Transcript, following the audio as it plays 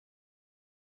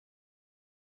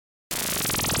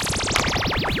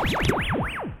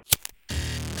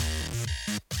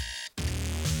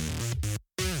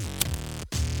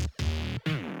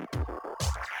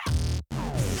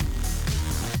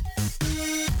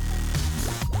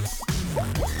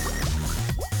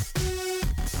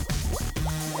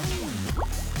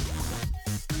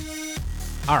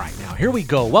All right, now here we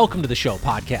go. Welcome to the show,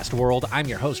 podcast world. I'm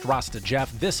your host, Rasta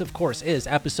Jeff. This, of course, is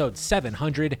episode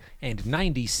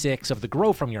 796 of the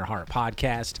Grow From Your Heart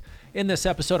podcast. In this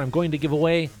episode, I'm going to give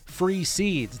away free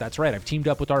seeds. That's right, I've teamed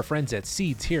up with our friends at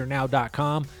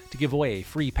seedsherenow.com to give away a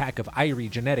free pack of Irie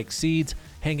genetic seeds.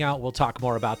 Hang out, we'll talk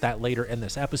more about that later in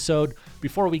this episode.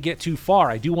 Before we get too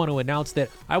far, I do want to announce that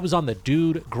I was on the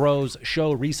Dude Grows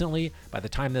show recently. By the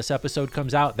time this episode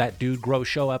comes out, that Dude Grows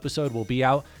show episode will be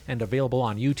out and available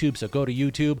on YouTube. So go to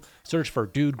YouTube, search for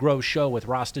Dude Grows show with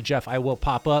Rasta Jeff. I will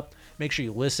pop up. Make sure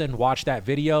you listen, watch that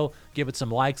video, give it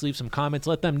some likes, leave some comments.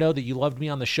 Let them know that you loved me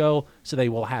on the show so they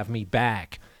will have me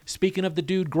back. Speaking of the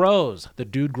Dude Grows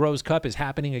Cup is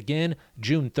happening again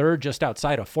June 3rd, just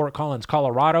outside of Fort Collins,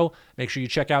 Colorado. Make sure you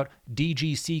check out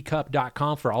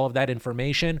dgccup.com for all of that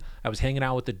information. I was hanging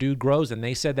out with the Dude Grows, and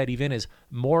they said that event is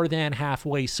more than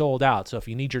halfway sold out. So if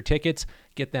you need your tickets,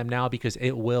 get them now because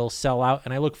it will sell out.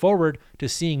 And I look forward to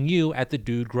seeing you at the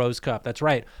Dude Grows Cup. That's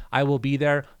right. I will be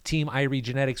there. Team Irie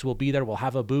Genetics will be there. We'll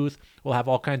have a booth. We'll have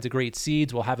all kinds of great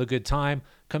seeds. We'll have a good time.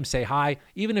 Come say hi.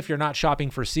 Even if you're not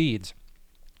shopping for seeds,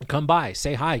 come by,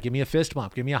 say hi, give me a fist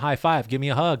bump, give me a high five, give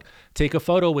me a hug, take a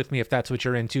photo with me if that's what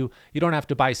you're into. You don't have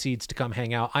to buy seeds to come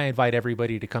hang out. I invite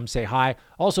everybody to come say hi.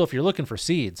 Also, if you're looking for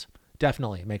seeds,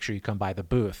 definitely make sure you come by the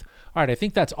booth. All right, I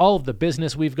think that's all of the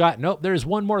business we've got. Nope, there's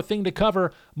one more thing to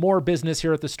cover. More business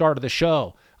here at the start of the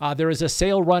show. There is a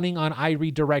sale running on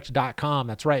iriedirect.com.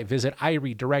 That's right, visit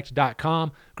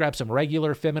iriedirect.com. Grab some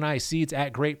regular feminized seeds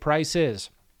at great prices.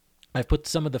 I've put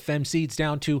some of the fem seeds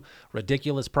down to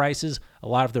ridiculous prices. A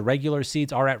lot of the regular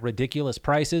seeds are at ridiculous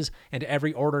prices, and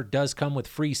every order does come with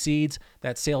free seeds.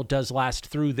 That sale does last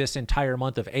through this entire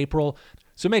month of April.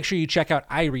 So make sure you check out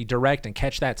Irie Direct and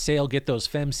catch that sale. Get those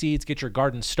fem seeds, get your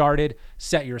garden started,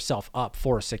 set yourself up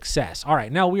for success. All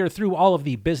right, now we are through all of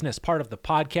the business part of the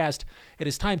podcast. It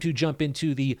is time to jump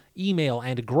into the email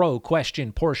and grow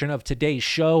question portion of today's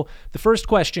show. The first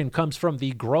question comes from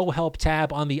the Grow Help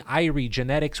tab on the Irie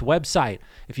Genetics website.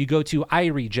 If you go to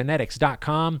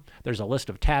iriegenetics.com, there's a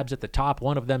list of tabs at the top.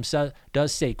 One of them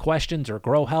does say questions or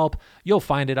grow help. You'll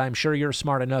find it. I'm sure you're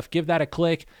smart enough. Give that a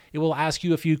click. It will ask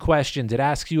you a few questions. It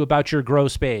asks you about your grow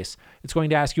space. It's going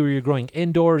to ask you, are you growing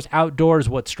indoors, outdoors?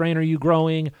 What strain are you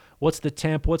growing? What's the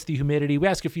temp? What's the humidity? We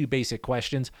ask a few basic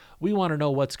questions. We want to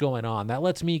know what's going on. That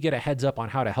lets me get a heads up on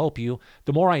how to help you.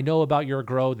 The more I know about your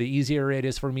grow, the easier it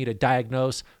is for me to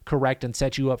diagnose, correct, and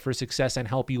set you up for success and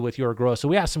help you with your grow. So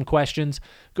we ask some questions.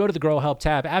 Go to the Grow Help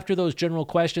tab. After those general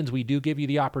questions, we do give you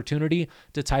the opportunity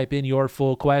to type in your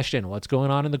full question. What's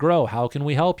going on in the grow? How can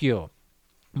we help you?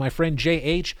 My friend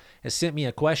JH has sent me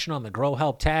a question on the Grow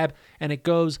Help tab, and it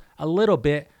goes a little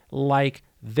bit like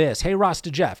this. Hey,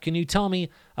 Rasta Jeff, can you tell me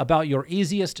about your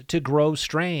easiest to grow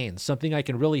strains? Something I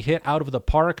can really hit out of the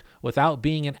park without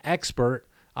being an expert.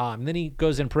 And then he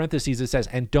goes in parentheses, it says,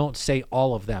 and don't say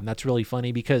all of them. That's really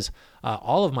funny because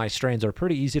all of my strains are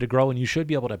pretty easy to grow and you should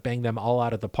be able to bang them all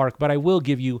out of the park, but I will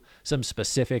give you some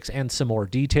specifics and some more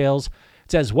details.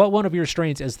 It says, what one of your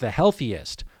strains is the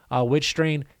healthiest? Which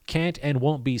strain can't and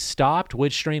won't be stopped?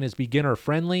 Which strain is beginner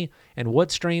friendly? And what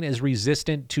strain is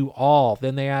resistant to all?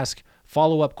 Then they ask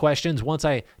follow-up questions. Once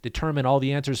I determine all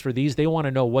the answers for these, they want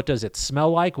to know, what does it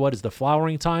smell like? What is the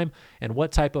flowering time? And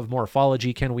what type of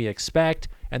morphology can we expect?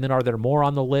 And then are there more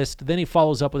on the list? Then he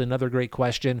follows up with another great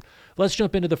question. Let's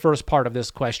jump into the first part of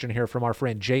this question here from our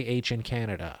friend JH in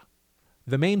Canada.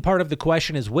 The main part of the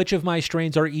question is, which of my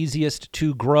strains are easiest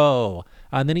to grow?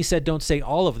 And then he said, don't say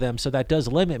all of them, so that does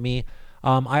limit me.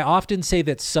 I often say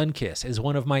that Sunkiss is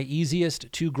one of my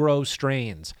easiest to grow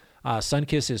strains.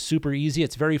 Sunkiss is super easy.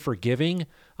 It's very forgiving.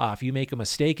 If you make a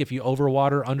mistake, if you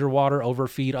overwater, underwater,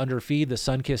 overfeed, underfeed, the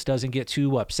Sunkiss doesn't get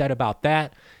too upset about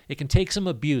that. It can take some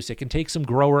abuse. It can take some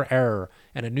grower error.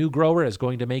 And a new grower is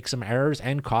going to make some errors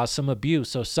and cause some abuse.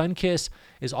 So Sunkiss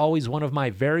is always one of my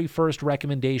very first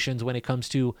recommendations when it comes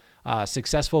to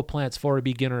successful plants for a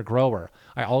beginner grower.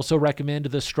 I also recommend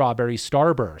the Strawberry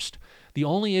Starburst. The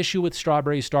only issue with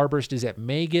Strawberry Starburst is it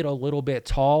may get a little bit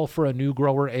tall for a new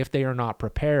grower if they are not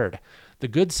prepared. The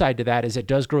good side to that is it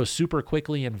does grow super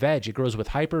quickly in veg. It grows with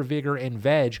hyper vigor in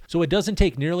veg, so it doesn't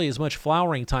take nearly as much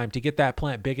flowering time to get that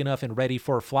plant big enough and ready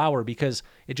for flower because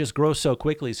it just grows so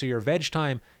quickly. So your veg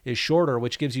time is shorter,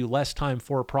 which gives you less time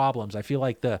for problems. I feel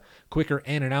like the quicker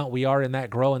in and out we are in that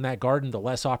grow, in that garden, the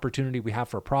less opportunity we have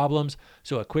for problems.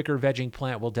 So a quicker vegging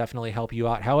plant will definitely help you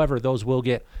out. However, those will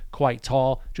get quite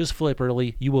tall. Just flip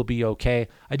early. You will be okay.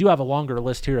 I do have a longer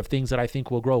list here of things that I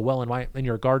think will grow well in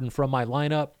your garden from my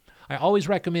lineup. I always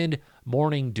recommend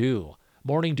Morning Dew.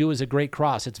 Morning Dew is a great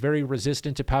cross. It's very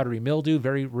resistant to powdery mildew,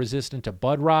 very resistant to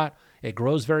bud rot. It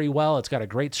grows very well. It's got a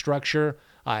great structure.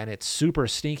 and it's super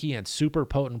stinky and super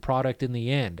potent product in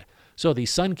the end. So the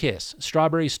Sunkiss,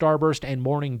 Strawberry Starburst, and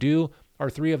Morning Dew are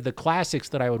three of the classics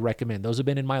that I would recommend. Those have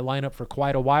been in my lineup for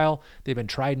quite a while. They've been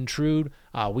tried and true.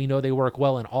 We know they work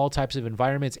well in all types of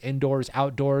environments, indoors,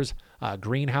 outdoors,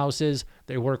 greenhouses.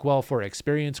 They work well for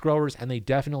experienced growers, and they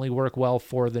definitely work well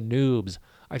for the noobs.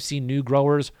 I've seen new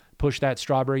growers push that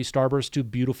Strawberry Starburst to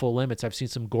beautiful limits. I've seen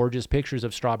some gorgeous pictures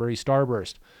of Strawberry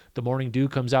Starburst. The Morning Dew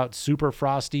comes out super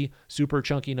frosty, super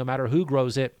chunky, no matter who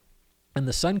grows it. And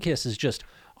the Sunkiss is just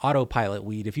autopilot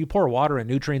weed. If you pour water and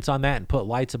nutrients on that and put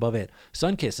lights above it,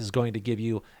 Sunkiss is going to give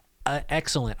you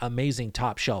excellent, amazing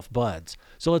top shelf buds.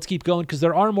 So let's keep going because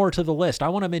there are more to the list. I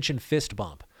want to mention Fist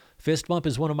Bump. Fist Bump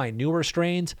is one of my newer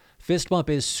strains. Fist Bump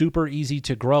is super easy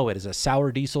to grow. It is a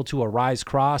sour diesel to a rise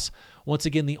cross. Once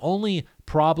again, the only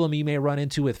problem you may run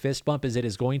into with Fist Bump is it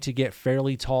is going to get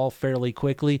fairly tall fairly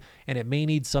quickly, and it may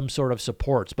need some sort of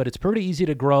supports, but it's pretty easy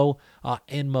to grow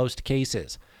in most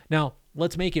cases. Now,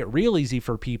 let's make it real easy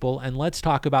for people, and let's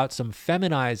talk about some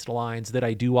feminized lines that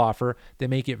I do offer that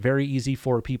make it very easy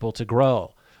for people to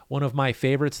grow. One of my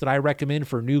favorites that I recommend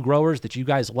for new growers that you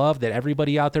guys love, that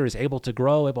everybody out there is able to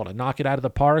grow, able to knock it out of the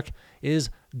park, is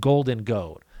Golden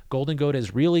Goat. Golden Goat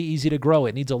is really easy to grow.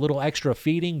 It needs a little extra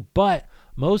feeding, but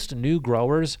most new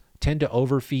growers tend to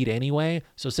overfeed anyway.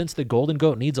 So since the Golden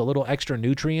Goat needs a little extra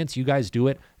nutrients, you guys do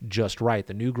it just right.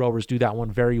 The new growers do that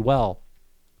one very well.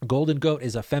 Golden Goat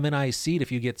is a feminized seed.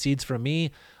 If you get seeds from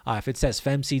me, if it says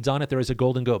Fem seeds on it, there is a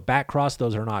Golden Goat back cross.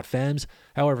 Those are not Fems.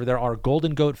 However, there are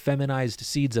Golden Goat feminized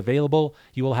seeds available.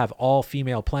 You will have all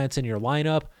female plants in your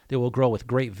lineup. They will grow with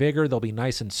great vigor. They'll be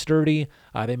nice and sturdy.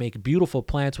 They make beautiful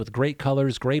plants with great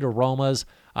colors, great aromas.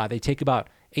 They take about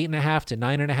 8.5 to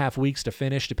 9.5 weeks to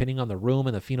finish, depending on the room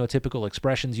and the phenotypical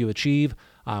expressions you achieve,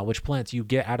 which plants you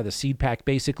get out of the seed pack,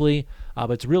 basically.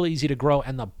 But it's really easy to grow,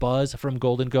 and the buzz from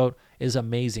Golden Goat is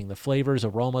amazing. The flavors,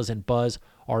 aromas, and buzz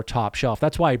are top shelf.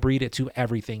 That's why I breed it to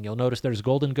everything. You'll notice there's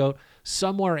Golden Goat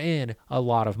somewhere in a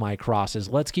lot of my crosses.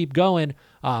 Let's keep going.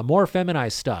 More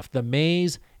feminized stuff. The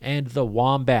Maize and the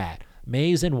Wombat.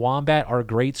 Maize and Wombat are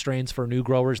great strains for new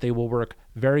growers. They will work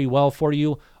very well for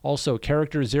you. Also,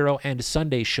 Character Zero and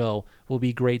Sunday Show will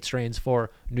be great strains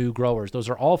for new growers. Those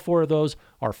are all four of those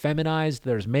are feminized.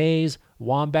 There's Maize,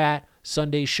 Wombat,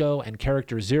 Sunday Show, and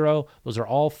Character Zero. Those are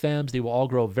all Fems. They will all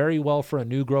grow very well for a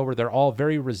new grower. They're all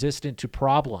very resistant to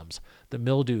problems. The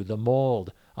mildew, the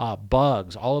mold,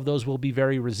 bugs, all of those will be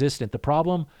very resistant. The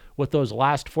problem with those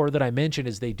last four that I mentioned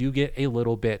is they do get a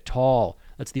little bit tall.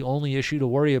 That's the only issue to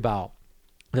worry about.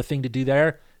 The thing to do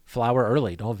there, flower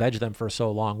early. Don't veg them for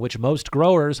so long, which most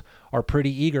growers are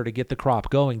pretty eager to get the crop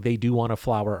going. They do want to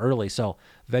flower early. So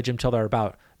veg them till they're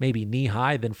about maybe knee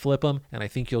high, then flip them. And I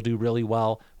think you'll do really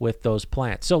well with those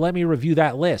plants. So let me review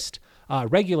that list.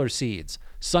 Regular seeds,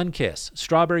 Sunkiss,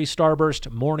 Strawberry Starburst,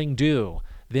 Morning Dew.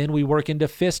 Then we work into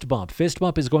Fist Bump. Fist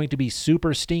Bump is going to be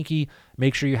super stinky.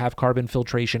 Make sure you have carbon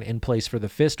filtration in place for the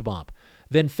Fist Bump.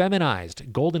 Then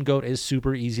feminized. Golden Goat is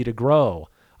super easy to grow.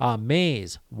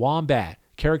 Maize, Wombat,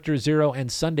 Character Zero,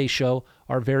 and Sunday Show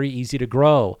are very easy to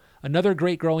grow. Another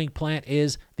great growing plant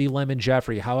is the Lemon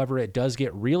Jeffrey. However, it does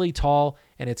get really tall,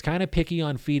 and it's kind of picky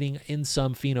on feeding in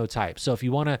some phenotypes. So if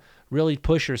you want to really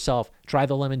push yourself, try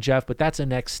the Lemon Jeff, but that's a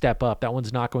next step up. That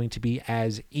one's not going to be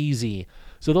as easy.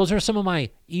 So those are some of my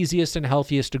easiest and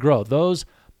healthiest to grow. Those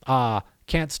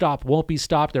can't stop, won't be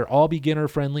stopped. They're all beginner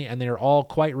friendly, and they're all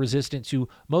quite resistant to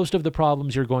most of the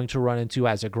problems you're going to run into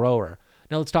as a grower.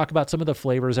 Now let's talk about some of the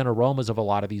flavors and aromas of a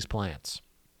lot of these plants.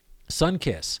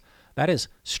 Sunkiss, that is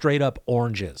straight up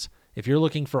oranges. If you're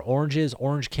looking for oranges,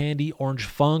 orange candy, orange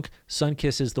funk,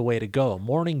 Sunkiss is the way to go.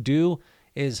 Morning Dew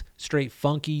is straight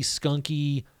funky,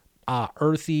 skunky,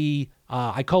 earthy.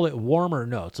 I call it warmer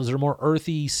notes. Those are more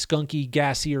earthy, skunky,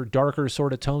 gassier, darker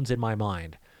sort of tones in my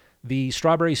mind. The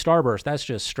Strawberry Starburst, that's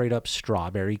just straight up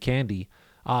strawberry candy.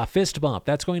 Fist Bump,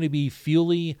 that's going to be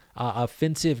fuely,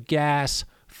 offensive gas,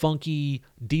 funky,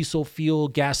 diesel fuel,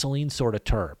 gasoline sort of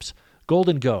terps.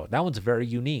 Golden Goat, that one's very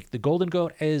unique. The Golden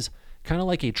Goat is kind of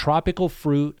like a tropical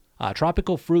fruit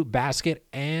basket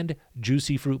and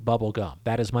juicy fruit bubble gum.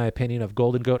 That is my opinion of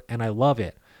Golden Goat, and I love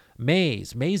it.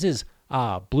 Maize is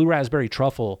blue raspberry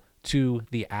truffle to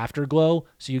the afterglow.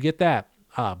 So you get that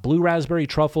blue raspberry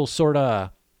truffle sort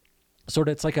of.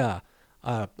 It's like a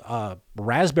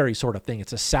raspberry sort of thing.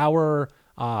 It's a sour,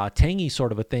 tangy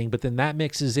sort of a thing, but then that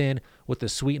mixes in with the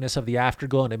sweetness of the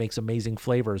afterglow, and it makes amazing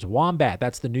flavors. Wombat,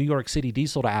 that's the New York City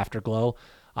diesel to afterglow.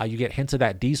 You get hints of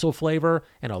that diesel flavor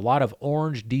and a lot of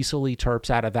orange diesel-y terps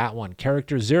out of that one.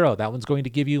 Character Zero, that one's going to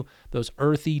give you those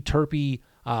earthy, terpy,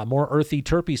 more earthy,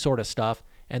 terpy sort of stuff.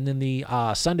 And then the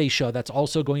Sunday Show, that's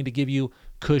also going to give you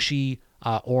cushy,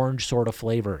 orange sort of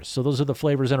flavors. So those are the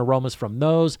flavors and aromas from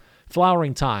those.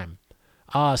 Flowering time.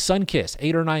 Sunkiss,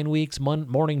 8 or 9 weeks.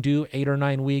 Morning Dew, 8 or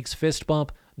 9 weeks. Fist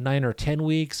Bump, 9 or 10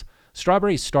 weeks.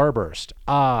 Strawberry Starburst,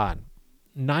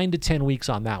 9 to 10 weeks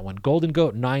on that one. Golden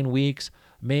Goat, 9 weeks.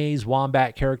 Maze,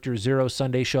 Wombat, Character Zero,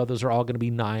 Sunday Show, those are all going to be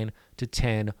 9 to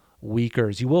 10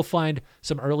 weekers. You will find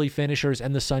some early finishers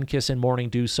and the Sunkiss and Morning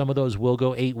Dew. Some of those will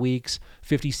go 8 weeks,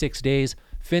 56 days.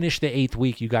 Finish the 8th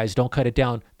week, you guys. Don't cut it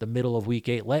down the middle of week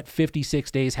 8. Let 56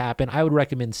 days happen. I would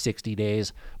recommend 60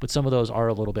 days, but some of those are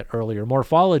a little bit earlier.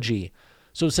 Morphology.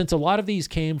 So since a lot of these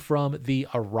came from the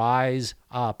Arise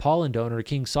pollen donor,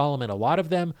 King Solomon, a lot of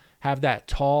them have that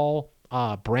tall,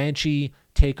 branchy,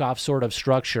 takeoff sort of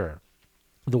structure.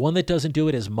 The one that doesn't do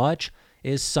it as much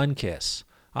is Sunkiss.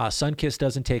 Sunkiss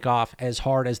doesn't take off as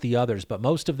hard as the others, but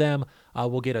most of them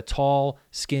will get a tall,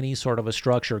 skinny sort of a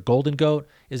structure. Golden Goat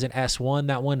is an S1.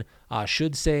 That one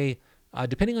should say,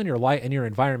 depending on your light and your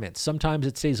environment, sometimes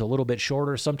it stays a little bit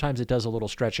shorter. Sometimes it does a little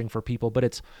stretching for people, but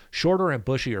it's shorter and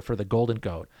bushier for the Golden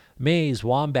Goat. Maze,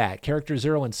 Wombat, Character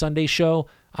Zero, and Sunday Show,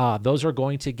 those are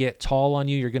going to get tall on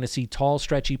you. You're going to see tall,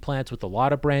 stretchy plants with a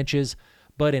lot of branches,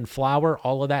 but in flower,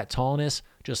 all of that tallness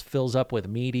just fills up with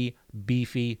meaty,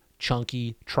 beefy,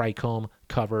 chunky, trichome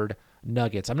covered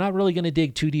nuggets. I'm not really going to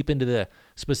dig too deep into the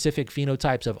specific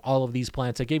phenotypes of all of these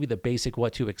plants. I gave you the basic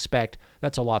what to expect.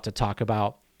 That's a lot to talk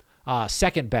about.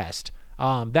 Second best.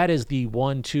 That is the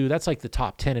 1, 2. That's like the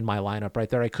top 10 in my lineup right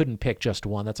there. I couldn't pick just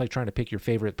one. That's like trying to pick your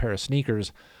favorite pair of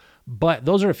sneakers. But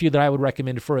those are a few that I would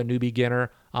recommend for a new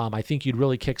beginner. I think you'd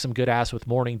really kick some good ass with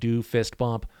Morning Dew, Fist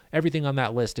Bump. Everything on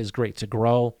that list is great to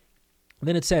grow.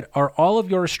 Then it said, are all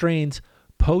of your strains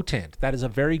potent? That is a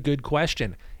very good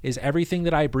question. Is everything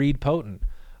that I breed potent?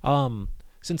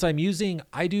 Since I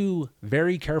do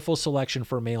very careful selection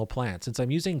for male plants. Since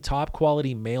I'm using top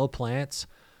quality male plants,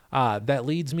 that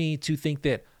leads me to think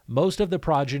that most of the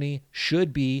progeny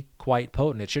should be quite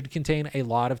potent. It should contain a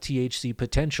lot of THC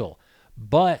potential,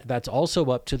 but that's also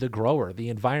up to the grower, the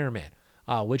environment.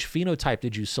 Which phenotype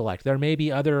did you select? There may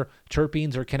be other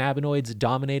terpenes or cannabinoids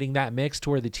dominating that mix to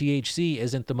where the THC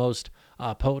isn't the most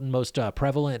potent, most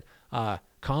prevalent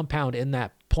compound in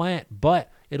that plant, but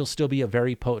it'll still be a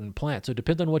very potent plant. So it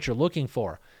depends on what you're looking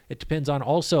for. It depends on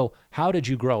also how did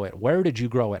you grow it? Where did you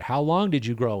grow it? How long did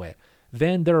you grow it?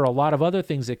 Then there are a lot of other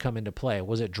things that come into play.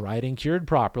 Was it dried and cured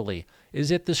properly?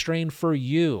 Is it the strain for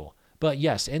you? But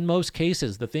yes, in most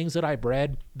cases, the things that I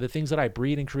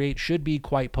breed and create should be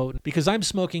quite potent because I'm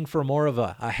smoking for more of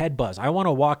a head buzz. I want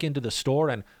to walk into the store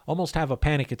and almost have a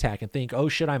panic attack and think, oh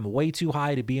shit, I'm way too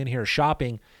high to be in here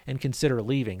shopping and consider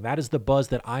leaving. That is the buzz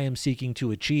that I am seeking to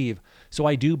achieve. So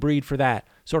I do breed for that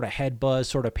sort of head buzz,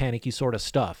 sort of panicky sort of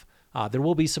stuff. There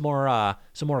will be some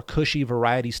more cushy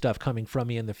variety stuff coming from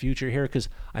me in the future here because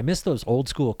I miss those old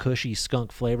school cushy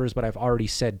skunk flavors, but I've already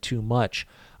said too much.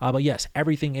 But yes,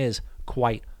 everything is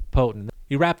quite potent.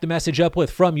 You wrap the message up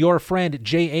with, from your friend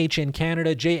JH in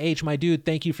Canada. JH, my dude,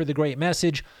 thank you for the great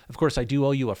message. Of course, I do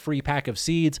owe you a free pack of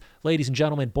seeds. Ladies and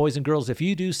gentlemen, boys and girls, if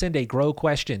you do send a grow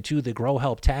question to the Grow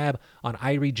Help tab on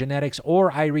iRead Genetics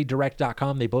or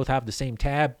iReadDirect.com, they both have the same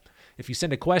tab. If you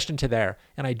send a question to there,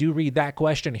 and I do read that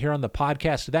question here on the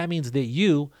podcast, that means that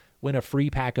you win a free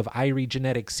pack of iRead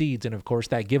Genetic seeds. And of course,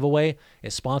 that giveaway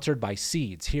is sponsored by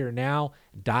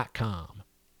SeedsHereNow.com.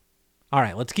 All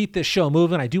right, let's keep this show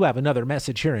moving. I do have another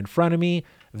message here in front of me.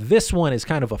 This one is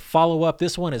kind of a follow-up.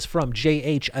 This one is from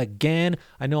JH again.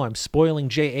 I know I'm spoiling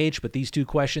JH, but these two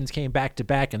questions came back to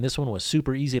back, and this one was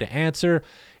super easy to answer.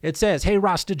 It says, hey,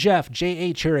 Rasta Jeff,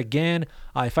 JH here again.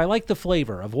 If I like the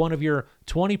flavor of one of your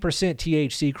 20%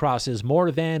 THC crosses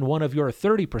more than one of your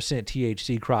 30%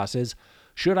 THC crosses,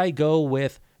 should I go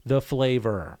with the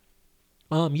flavor?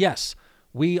 Yes.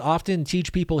 We often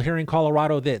teach people here in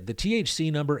Colorado that the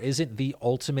THC number isn't the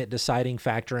ultimate deciding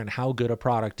factor in how good a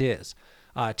product is.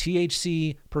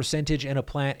 THC percentage in a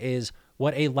plant is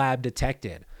what a lab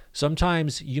detected.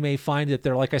 Sometimes you may find that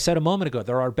there, like I said a moment ago,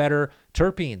 there are better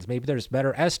terpenes. Maybe there's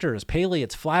better esters,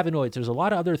 paleates, flavonoids. There's a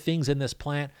lot of other things in this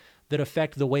plant that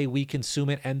affect the way we consume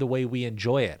it and the way we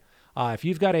enjoy it. If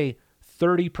you've got a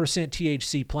 30%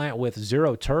 THC plant with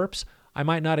 0 terps, I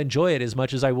might not enjoy it as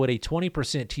much as I would a 20%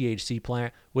 THC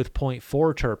plant with 0.4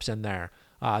 terps in there.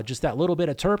 Just that little bit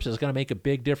of terps is going to make a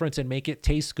big difference and make it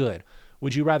taste good.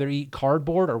 Would you rather eat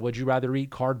cardboard or would you rather eat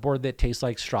cardboard that tastes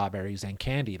like strawberries and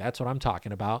candy? That's what I'm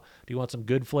talking about. Do you want some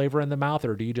good flavor in the mouth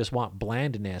or do you just want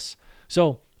blandness?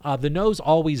 So the nose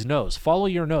always knows. Follow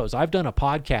your nose. I've done a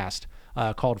podcast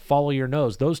called Follow Your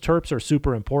Nose. Those terps are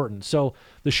super important. So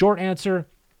the short answer,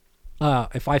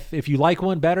 if you like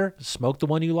one better, smoke the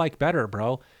one you like better,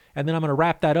 bro. And then I'm going to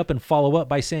wrap that up and follow up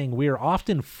by saying we are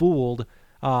often fooled,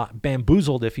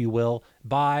 bamboozled, if you will,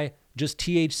 by just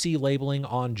THC labeling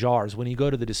on jars. When you go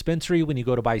to the dispensary, when you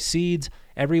go to buy seeds,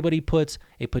 everybody puts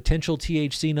a potential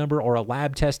THC number or a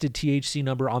lab-tested THC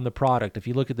number on the product. If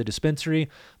you look at the dispensary,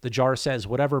 the jar says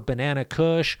whatever banana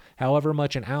kush, however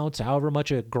much an ounce, however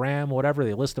much a gram, whatever.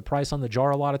 They list the price on the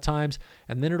jar a lot of times,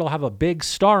 and then it'll have a big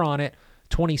star on it,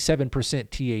 27%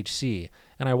 THC.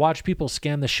 And I watch people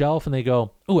scan the shelf and they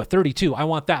go, ooh, a 32, I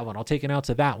want that one. I'll take an ounce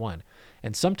of that one.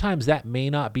 And sometimes that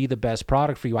may not be the best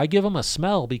product for you. I give them a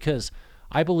smell because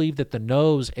I believe that the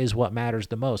nose is what matters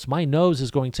the most. My nose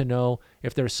is going to know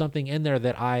if there's something in there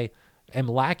that I am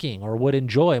lacking or would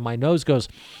enjoy. My nose goes,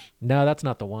 no, that's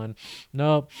not the one.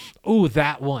 No, ooh,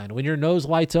 that one. When your nose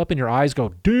lights up and your eyes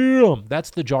go, damn, that's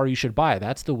the jar you should buy.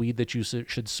 That's the weed that you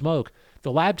should smoke.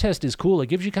 The lab test is cool. It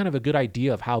gives you kind of a good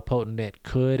idea of how potent it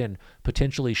could and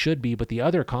potentially should be, but the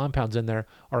other compounds in there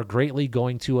are greatly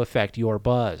going to affect your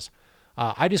buzz.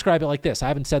 I describe it like this. I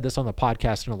haven't said this on the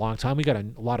podcast in a long time. We got a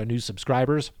lot of new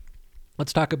subscribers.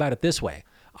 Let's talk about it this way.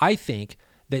 I think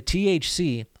that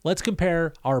THC, let's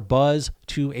compare our buzz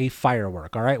to a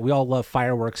firework, all right? We all love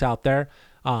fireworks out there.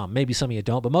 Maybe some of you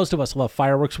don't, but most of us love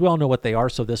fireworks. We all know what they are,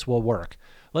 so this will work.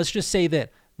 Let's just say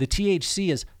that the THC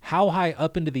is how high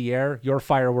up into the air your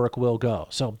firework will go.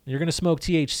 So you're going to smoke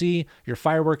THC, your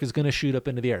firework is going to shoot up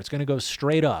into the air. It's going to go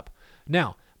straight up.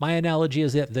 Now, my analogy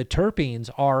is that the terpenes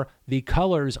are the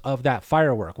colors of that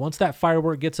firework. Once that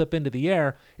firework gets up into the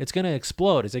air, it's going to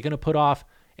explode. Is it going to put off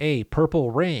a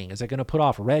purple ring? Is it going to put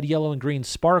off red, yellow, and green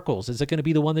sparkles? Is it going to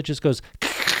be the one that just goes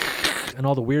and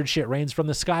all the weird shit rains from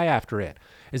the sky after it?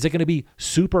 Is it going to be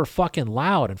super fucking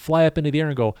loud and fly up into the air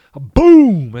and go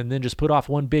boom and then just put off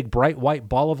one big bright white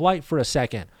ball of light for a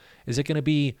second? Is it going to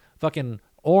be fucking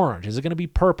orange? Is it going to be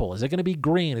purple? Is it going to be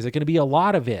green? Is it going to be a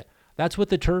lot of it? That's what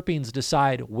the terpenes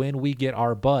decide when we get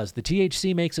our buzz. The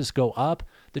THC makes us go up.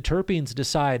 The terpenes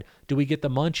decide, do we get the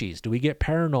munchies? Do we get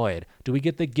paranoid? Do we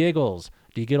get the giggles?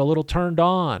 Do you get a little turned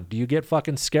on? Do you get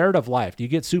fucking scared of life? Do you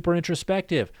get super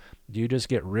introspective? Do you just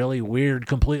get really weird,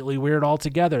 completely weird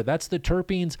altogether? That's the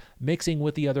terpenes mixing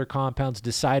with the other compounds,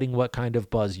 deciding what kind of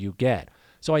buzz you get.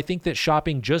 So I think that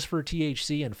shopping just for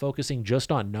THC and focusing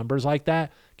just on numbers like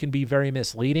that can be very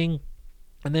misleading.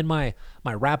 And then my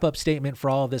wrap-up statement for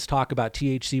all of this talk about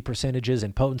THC percentages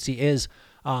and potency is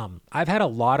I've had a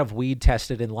lot of weed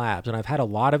tested in labs, and I've had a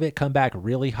lot of it come back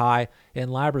really high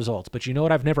in lab results. But you know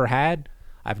what I've never had?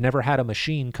 I've never had a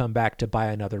machine come back to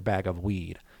buy another bag of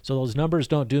weed. So those numbers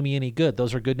don't do me any good.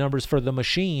 Those are good numbers for the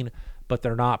machine, but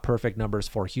they're not perfect numbers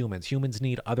for humans. Humans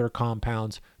need other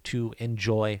compounds to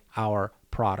enjoy our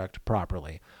product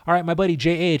properly. All right, my buddy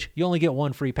JH, you only get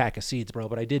one free pack of seeds, bro,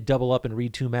 but I did double up and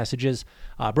read 2 messages.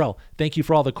 Bro, thank you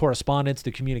for all the correspondence,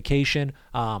 the communication.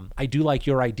 I do like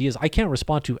your ideas. I can't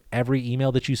respond to every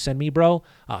email that you send me, bro.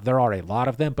 There are a lot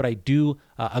of them, but I do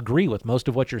agree with most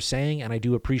of what you're saying, and I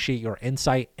do appreciate your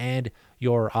insight and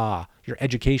your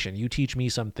education. You teach me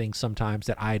some things sometimes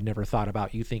that I had never thought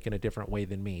about. You think in a different way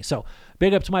than me. So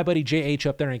big up to my buddy JH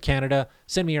up there in Canada.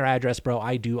 Send me your address, bro.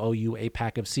 I do owe you a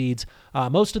pack of seeds.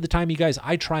 Most of the time, you guys,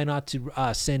 I try not to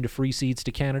send free seeds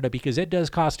to Canada because it does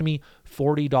cost me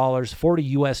 $40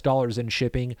 US in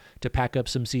shipping to pack up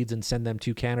some seeds and send them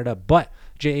to Canada. But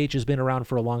JH has been around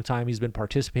for a long time. He's been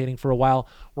participating for a while.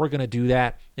 We're going to do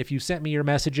that. If you sent me your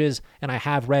messages and I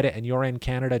have read it and you're in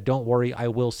Canada, don't worry. I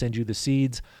will send you the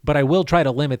seeds, but I will try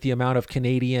to limit the amount of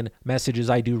Canadian messages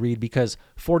I do read because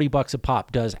 $40 a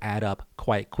pop does add up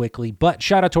quite quickly. But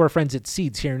shout out to our friends at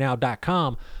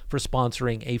seedsherenow.com for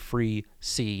sponsoring a free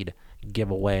seed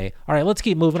giveaway. All right, let's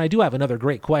keep moving. I do have another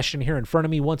great question here in front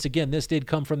of me. Once again, this did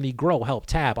come from the Grow Help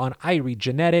tab on Irie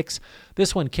Genetics.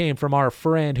 This one came from our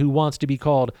friend who wants to be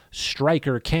called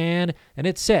Striker Can, and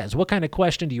it says, what kind of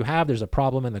question do you have? There's a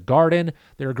problem in the garden.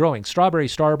 They're growing strawberry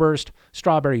starburst,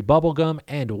 strawberry bubblegum,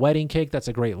 and wedding cake. That's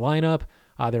a great lineup.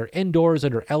 They're indoors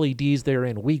under LEDs. They're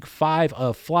in week 5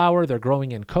 of flower. They're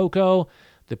growing in cocoa.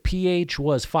 The pH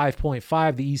was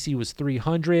 5.5. The EC was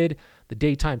 300. The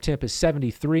daytime temp is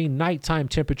 73. Nighttime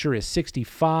temperature is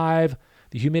 65.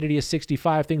 The humidity is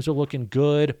 65. Things are looking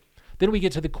good. Then we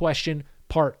get to the question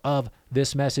part of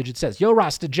this message. It says, Yo,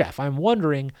 Rasta Jeff, I'm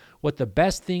wondering what the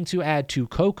best thing to add to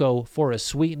cocoa for a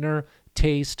sweetener,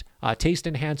 taste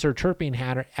enhancer,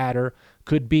 terpene adder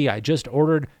could be. I just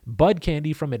ordered bud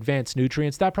candy from Advanced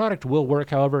Nutrients. That product will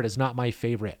work. However, it is not my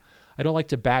favorite. I don't like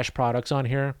to bash products on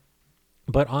here,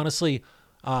 but honestly,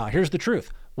 here's the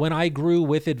truth. when I grew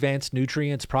with Advanced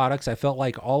Nutrients products, I felt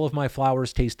like all of my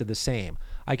flowers tasted the same.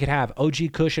 I could have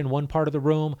OG Kush in one part of the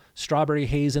room, strawberry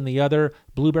haze in the other,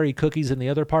 blueberry cookies in the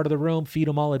other part of the room, feed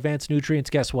them all Advanced Nutrients.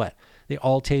 Guess what? They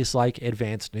all taste like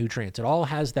Advanced Nutrients. It all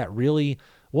has that really,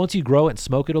 once you grow it and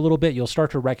smoke it a little bit, you'll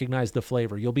start to recognize the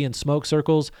flavor. You'll be in smoke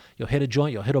circles, you'll hit a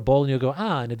joint, you'll hit a bowl, and you'll go,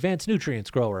 an Advanced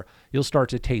Nutrients grower. You'll start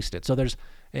to taste it. So there's,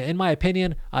 in my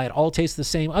opinion, it all tastes the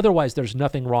same. Otherwise, there's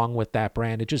nothing wrong with that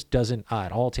brand. It just doesn't,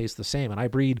 it all tastes the same. And I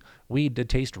breed weed to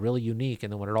taste really unique.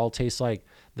 And then when it all tastes like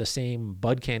the same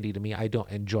bud candy to me, I don't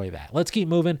enjoy that. Let's keep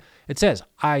moving. It says,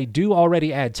 I do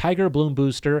already add Tiger Bloom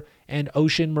Booster and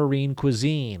Ocean Marine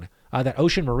Cuisine. That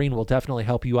Ocean Marine will definitely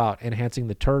help you out, enhancing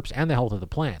the terps and the health of the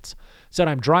plants. Said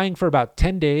I'm drying for about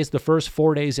 10 days, the first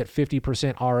 4 days at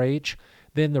 50% RH,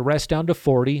 then the rest down to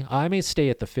 40. I may stay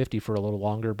at the 50 for a little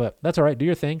longer, but that's all right. Do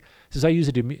your thing. Says I use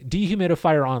a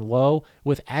dehumidifier on low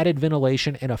with added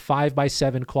ventilation in a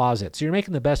 5x7 closet. So you're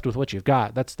making the best with what you've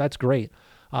got. That's great.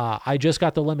 I just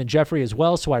got the Lemon Jeffrey as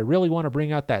well, so I really want to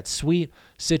bring out that sweet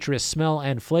citrus smell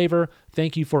and flavor.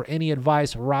 Thank you for any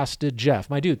advice, Rasta Jeff.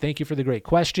 My dude, thank you for the great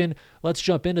question. Let's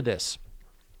jump into this.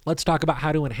 Let's talk about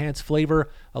how to enhance flavor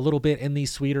a little bit in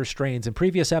these sweeter strains. In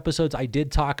previous episodes, I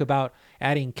did talk about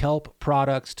adding kelp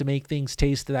products to make things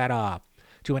taste that,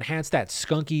 to enhance that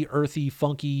skunky, earthy,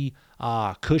 funky,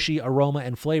 cushy aroma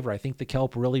and flavor. I think the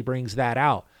kelp really brings that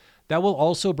out. That will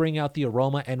also bring out the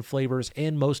aroma and flavors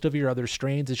in most of your other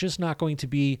strains. It's just not going to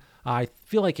be, I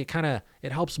feel like it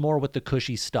helps more with the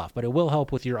cushy stuff, but it will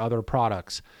help with your other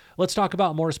products. Let's talk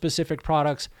about more specific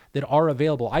products that are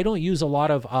available. I don't use a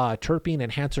lot of terpene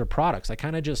enhancer products. I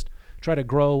kind of just try to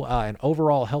grow an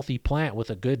overall healthy plant with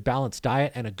a good balanced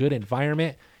diet and a good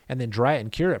environment, and then dry it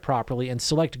and cure it properly and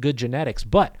select good genetics.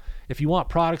 But if you want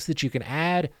products that you can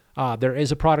add, there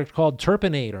is a product called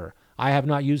Terpinator. I have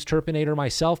not used Terpinator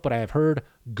myself, but I have heard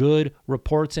good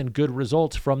reports and good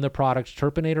results from the product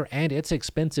Terpinator, and it's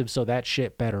expensive, so that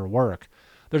shit better work.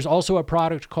 There's also a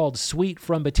product called Sweet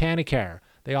from Botanicare.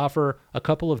 They offer a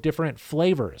couple of different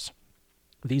flavors.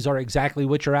 These are exactly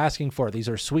what you're asking for. These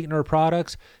are sweetener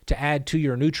products to add to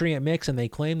your nutrient mix, and they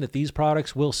claim that these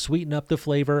products will sweeten up the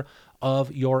flavor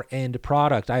of your end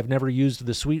product. I've never used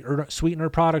the sweetener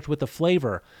product with the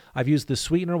flavor. I've used the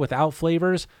sweetener without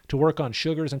flavors to work on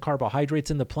sugars and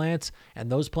carbohydrates in the plants,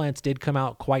 and those plants did come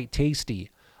out quite tasty.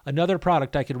 Another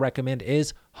product I could recommend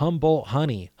is Humboldt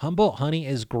Honey. Humboldt Honey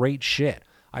is great shit.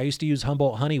 I used to use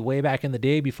Humboldt Honey way back in the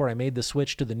day before I made the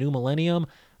switch to the new millennium.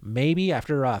 Maybe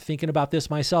after thinking about this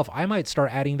myself, I might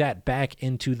start adding that back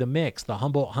into the mix. The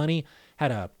Humboldt Honey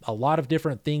had a lot of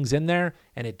different things in there,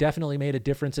 and it definitely made a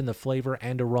difference in the flavor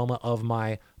and aroma of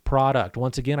my product.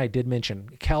 Once again, I did mention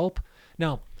kelp.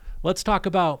 Now, let's talk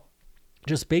about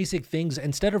just basic things.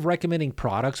 Instead of recommending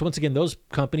products, once again, those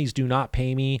companies do not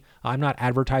pay me. I'm not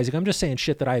advertising. I'm just saying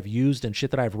shit that I've used and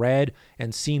shit that I've read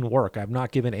and seen work. I've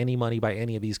not given any money by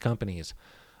any of these companies.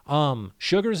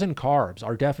 Sugars and carbs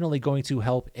are definitely going to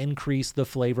help increase the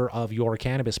flavor of your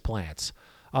cannabis plants.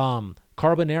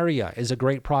 Carbonaria is a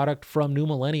great product from New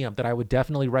Millennium that I would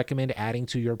definitely recommend adding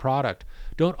to your product.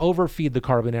 Don't overfeed the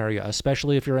Carbonaria,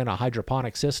 especially if you're in a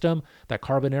hydroponic system. That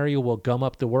Carbonaria will gum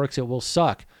up the works. It will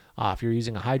suck. If you're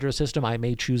using a hydro system, I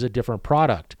may choose a different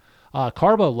product.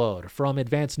 Carboload from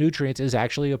Advanced Nutrients is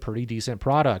actually a pretty decent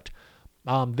product.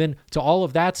 Then to all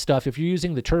of that stuff, if you're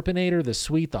using the Terpinator, the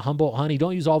Sweet, the Humboldt Honey,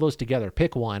 don't use all those together.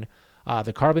 Pick one.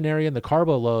 The Carbonaria and the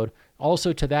Carboload.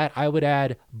 Also to that, I would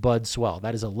add Bud Swell.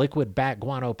 That is a liquid bat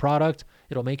guano product.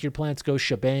 It'll make your plants go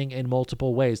shebang in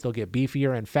multiple ways. They'll get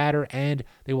beefier and fatter, and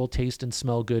they will taste and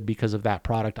smell good because of that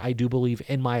product, I do believe,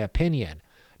 in my opinion.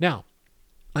 Now,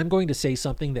 I'm going to say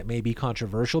something that may be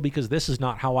controversial because this is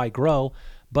not how I grow,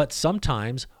 but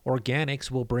sometimes organics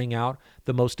will bring out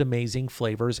the most amazing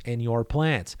flavors in your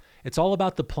plants. It's all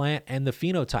about the plant and the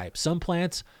phenotype. Some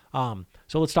plants, so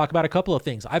let's talk about a couple of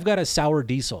things. I've got a sour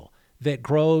diesel that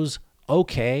grows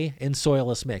okay in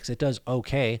soilless mix. It does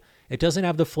okay. It doesn't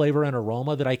have the flavor and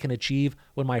aroma that I can achieve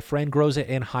when my friend grows it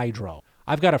in hydro.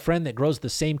 I've got a friend that grows the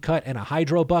same cut in a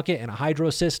hydro bucket and a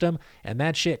hydro system, and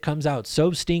that shit comes out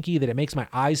so stinky that it makes my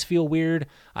eyes feel weird.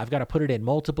 I've got to put it in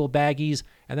multiple baggies,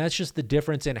 and that's just the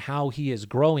difference in how he is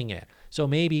growing it. So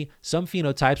maybe some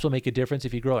phenotypes will make a difference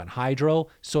if you grow it in hydro,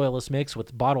 soilless mix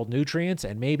with bottled nutrients,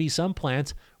 and maybe some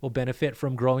plants will benefit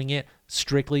from growing it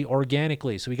strictly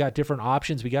organically. So we got different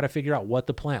options. We got to figure out what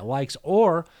the plant likes,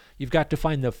 or you've got to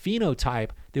find the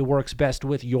phenotype that works best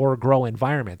with your grow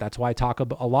environment. That's why I talk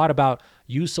a lot about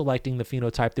you selecting the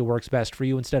phenotype that works best for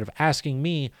you instead of asking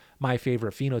me my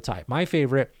favorite phenotype. My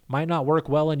favorite might not work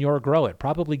well in your grow. It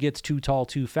probably gets too tall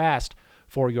too fast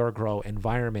for your grow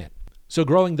environment. So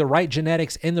growing the right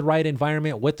genetics in the right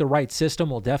environment with the right system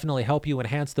will definitely help you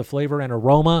enhance the flavor and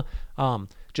aroma.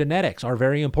 Genetics are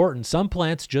very important. Some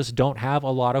plants just don't have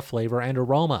a lot of flavor and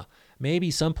aroma.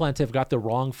 Maybe some plants have got the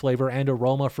wrong flavor and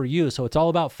aroma for you. So it's all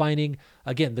about finding,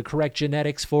 again, the correct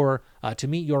genetics for to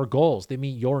meet your goals, to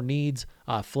meet your needs,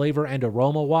 flavor and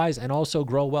aroma wise, and also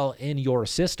grow well in your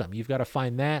system. You've got to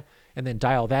find that and then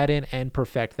dial that in and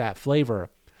perfect that flavor.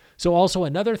 So also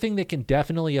another thing that can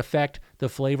definitely affect the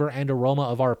flavor and aroma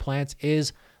of our plants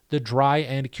is the dry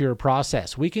and cure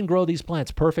process. We can grow these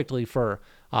plants perfectly for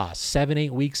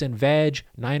 7-8 weeks in veg,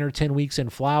 9 or 10 weeks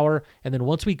in flower, and then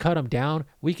once we cut them down,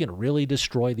 we can really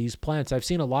destroy these plants. I've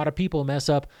seen a lot of people mess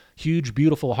up huge,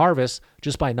 beautiful harvests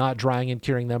just by not drying and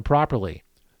curing them properly.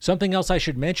 Something else I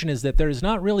should mention is that there's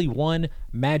not really one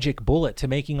magic bullet to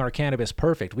making our cannabis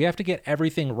perfect. We have to get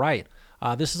everything right.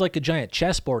 This is like a giant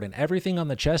chessboard, and everything on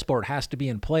the chessboard has to be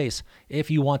in place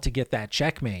if you want to get that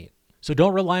checkmate. So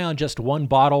don't rely on just one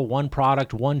bottle, one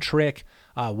product, one trick,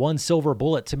 one silver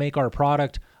bullet to make our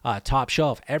product top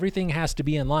shelf. Everything has to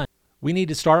be in line. We need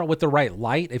to start with the right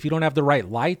light. If you don't have the right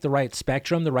light, the right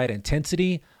spectrum, the right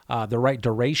intensity, the right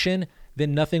duration,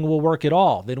 then nothing will work at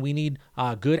all. Then we need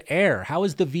good air. How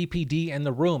is the VPD in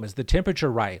the room? Is the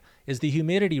temperature right? Is the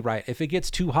humidity right? If it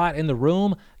gets too hot in the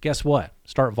room, guess what?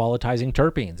 Start volatilizing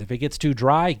terpenes. If it gets too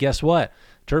dry, guess what?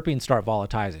 Terpenes start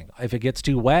volatilizing. If it gets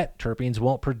too wet, terpenes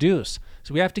won't produce.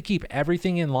 So we have to keep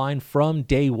everything in line from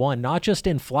day one, not just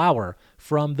in flower,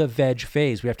 from the veg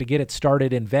phase. We have to get it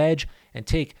started in veg and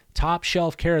take top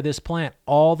shelf care of this plant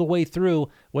all the way through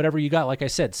whatever you got. Like I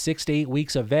said, 6 to 8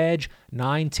 weeks of veg,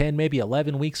 9, 10, maybe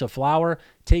 11 weeks of flower.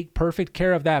 Take perfect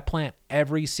care of that plant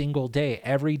every single day.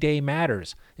 Every day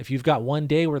matters. If you've got one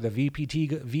day where the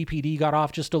VPD got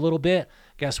off just a little bit,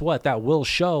 guess what? That will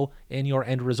show in your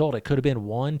end result. It could have been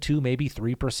 1, 2, maybe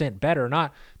 3% better,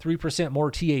 not 3%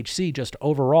 more THC, just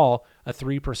overall a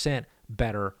 3%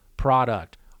 better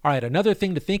product. All right, another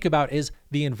thing to think about is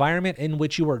the environment in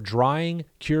which you are drying,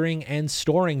 curing, and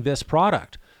storing this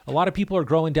product. A lot of people are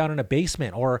growing down in a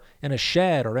basement or in a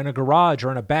shed or in a garage or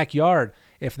in a backyard.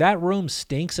 If that room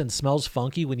stinks and smells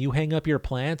funky when you hang up your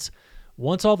plants,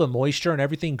 once all the moisture and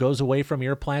everything goes away from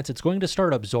your plants, it's going to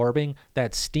start absorbing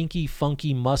that stinky,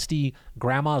 funky, musty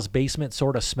grandma's basement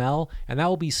sort of smell, and that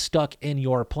will be stuck in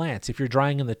your plants. If you're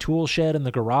drying in the tool shed in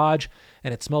the garage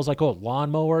and it smells like old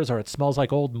lawnmowers or it smells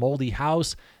like old moldy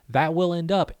house, that will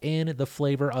end up in the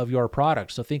flavor of your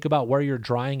product. So think about where you're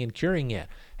drying and curing it.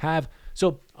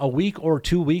 So a week or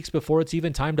 2 weeks before it's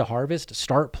even time to harvest,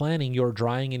 start planning your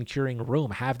drying and curing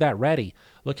room. Have that ready.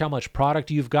 Look how much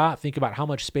product you've got. Think about how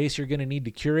much space you're going to need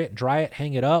to cure it, dry it,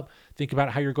 hang it up. Think about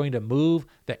how you're going to move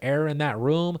the air in that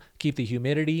room, keep the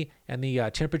humidity and the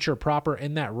temperature proper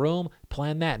in that room.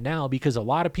 Plan that now, because a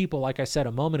lot of people, like I said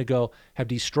a moment ago, have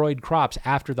destroyed crops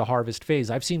after the harvest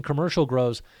phase. I've seen commercial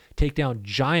grows take down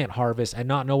giant harvests and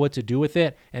not know what to do with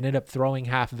it and end up throwing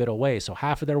half of it away. So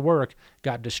half of their work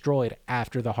got destroyed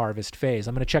after the harvest phase.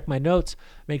 I'm going to check my notes,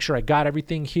 make sure I got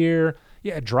everything here.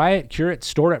 Yeah, dry it, cure it,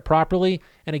 store it properly.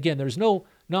 And again, there's not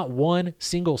one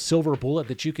single silver bullet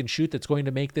that you can shoot that's going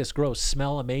to make this grow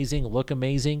smell amazing, look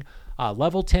amazing.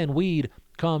 Level 10 weed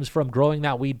comes from growing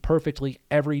that weed perfectly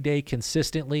every day,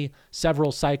 consistently,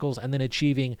 several cycles, and then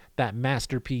achieving that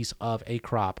masterpiece of a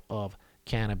crop of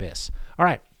cannabis. All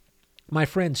right. My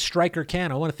friend Striker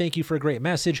Can, I want to thank you for a great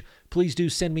message. Please do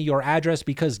send me your address,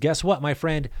 because guess what, my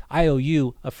friend? I owe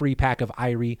you a free pack of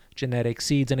Irie genetic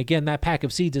seeds. And again, that pack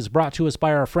of seeds is brought to us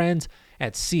by our friends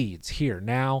at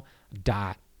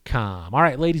seedsherenow.com. All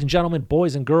right, ladies and gentlemen,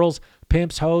 boys and girls,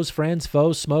 pimps, hoes, friends,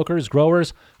 foes, smokers,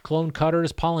 growers, clone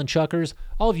cutters, pollen chuckers,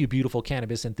 all of you beautiful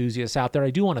cannabis enthusiasts out there,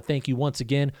 I do want to thank you once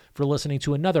again for listening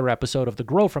to another episode of the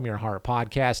Grow From Your Heart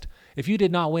podcast. If you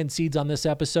did not win seeds on this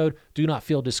episode, do not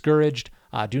feel discouraged.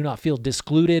 Do not feel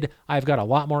discluded. I've got a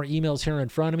lot more emails here in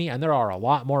front of me, and there are a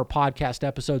lot more podcast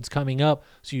episodes coming up,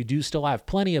 so you do still have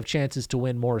plenty of chances to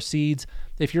win more seeds.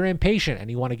 If you're impatient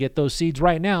and you want to get those seeds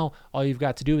right now, all you've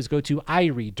got to do is go to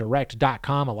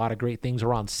iriedirect.com. A lot of great things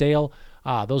are on sale.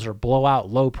 Those are blowout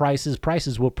low prices.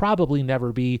 Prices will probably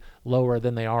never be lower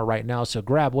than they are right now, so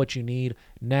grab what you need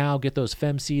now. Get those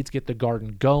fem seeds, get the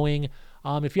garden going.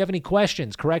 If you have any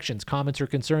questions, corrections, comments, or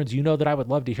concerns, you know that I would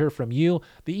love to hear from you.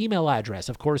 The email address,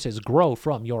 of course, is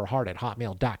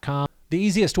growfromyourheart@hotmail.com. The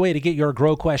easiest way to get your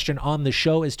grow question on the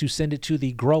show is to send it to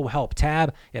the Grow Help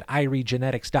tab at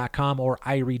iriegenetics.com or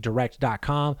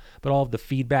iriedirect.com. But all of the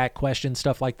feedback, questions,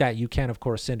 stuff like that, you can, of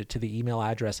course, send it to the email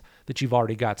address that you've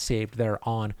already got saved there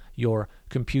on your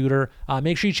computer.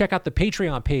 Make sure you check out the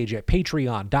Patreon page at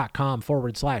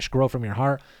patreon.com/grow from your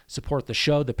heart. Support the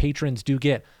show. The patrons do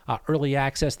get early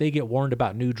access. They get warned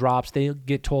about new drops. They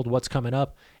get told what's coming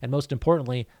up. And most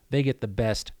importantly, they get the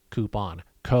best coupon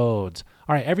codes.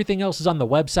 All right, everything else is on the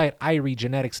website,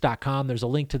 iriegenetics.com. There's a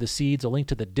link to the seeds, a link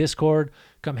to the Discord.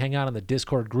 Come hang out on the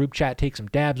Discord group chat, take some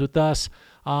dabs with us.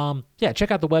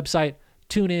 Check out the website,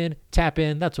 tune in, tap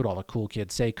in. That's what all the cool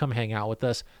kids say. Come hang out with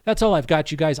us. That's all I've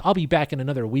got, you guys. I'll be back in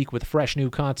another week with fresh new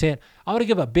content. I want to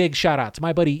give a big shout out to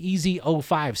my buddy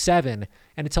Easy057.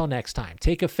 And until next time,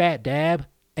 take a fat dab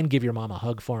and give your mom a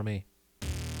hug for me.